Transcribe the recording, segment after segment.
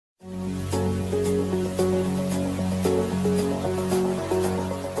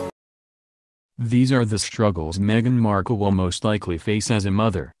These are the struggles Meghan Markle will most likely face as a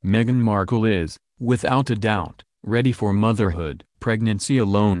mother. Meghan Markle is, without a doubt, ready for motherhood. Pregnancy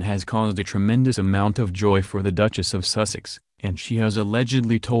alone has caused a tremendous amount of joy for the Duchess of Sussex, and she has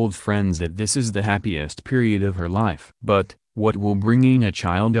allegedly told friends that this is the happiest period of her life. But, what will bringing a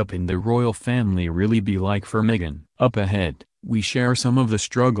child up in the royal family really be like for Meghan? Up ahead, we share some of the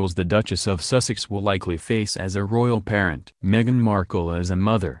struggles the Duchess of Sussex will likely face as a royal parent. Meghan Markle as a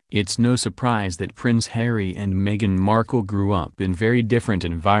mother. It's no surprise that Prince Harry and Meghan Markle grew up in very different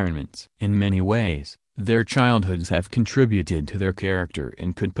environments. In many ways, their childhoods have contributed to their character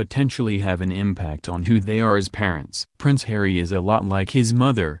and could potentially have an impact on who they are as parents. Prince Harry is a lot like his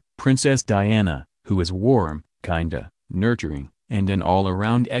mother, Princess Diana, who is warm, kinda, nurturing, and an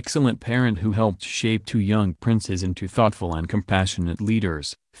all-around excellent parent who helped shape two young princes into thoughtful and compassionate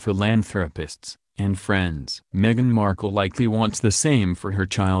leaders, philanthropists, and friends. Meghan Markle likely wants the same for her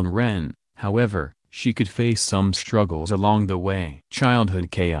child Ren, however, she could face some struggles along the way.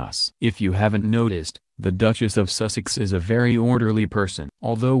 Childhood chaos. If you haven't noticed, the Duchess of Sussex is a very orderly person.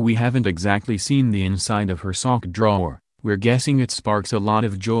 Although we haven't exactly seen the inside of her sock drawer, we're guessing it sparks a lot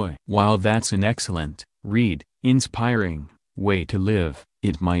of joy. While that's an excellent, inspiring way to live,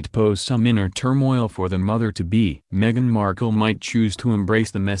 it might pose some inner turmoil for the mother-to-be. Meghan Markle might choose to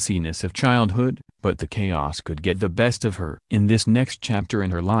embrace the messiness of childhood, but the chaos could get the best of her. In this next chapter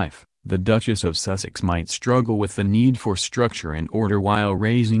in her life, the Duchess of Sussex might struggle with the need for structure and order while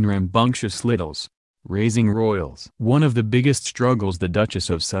raising rambunctious littles. Raising royals. One of the biggest struggles the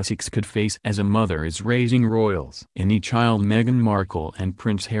Duchess of Sussex could face as a mother is raising royals. Any child Meghan Markle and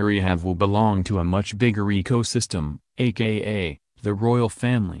Prince Harry have will belong to a much bigger ecosystem, aka, the royal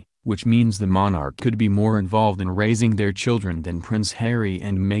family, which means the monarch could be more involved in raising their children than Prince Harry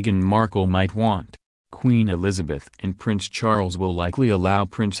and Meghan Markle might want. Queen Elizabeth and Prince Charles will likely allow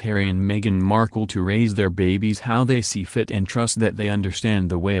Prince Harry and Meghan Markle to raise their babies how they see fit and trust that they understand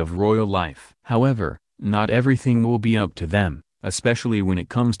the way of royal life. However, not everything will be up to them, especially when it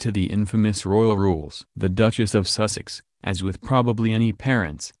comes to the infamous royal rules. The Duchess of Sussex, as with probably any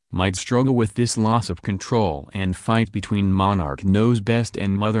parents, might struggle with this loss of control and fight between monarch knows best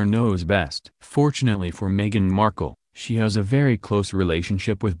and mother knows best. Fortunately for Meghan Markle, she has a very close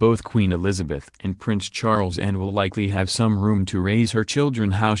relationship with both Queen Elizabeth and Prince Charles and will likely have some room to raise her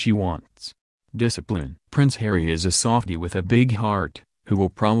children how she wants. Discipline. Prince Harry is a softie with a big heart, who will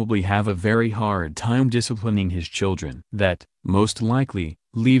probably have a very hard time disciplining his children. That, most likely,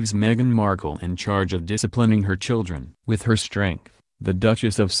 leaves Meghan Markle in charge of disciplining her children. With her strength, the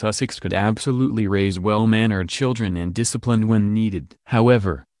Duchess of Sussex could absolutely raise well-mannered children and discipline when needed.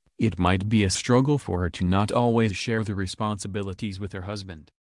 However, it might be a struggle for her to not always share the responsibilities with her husband.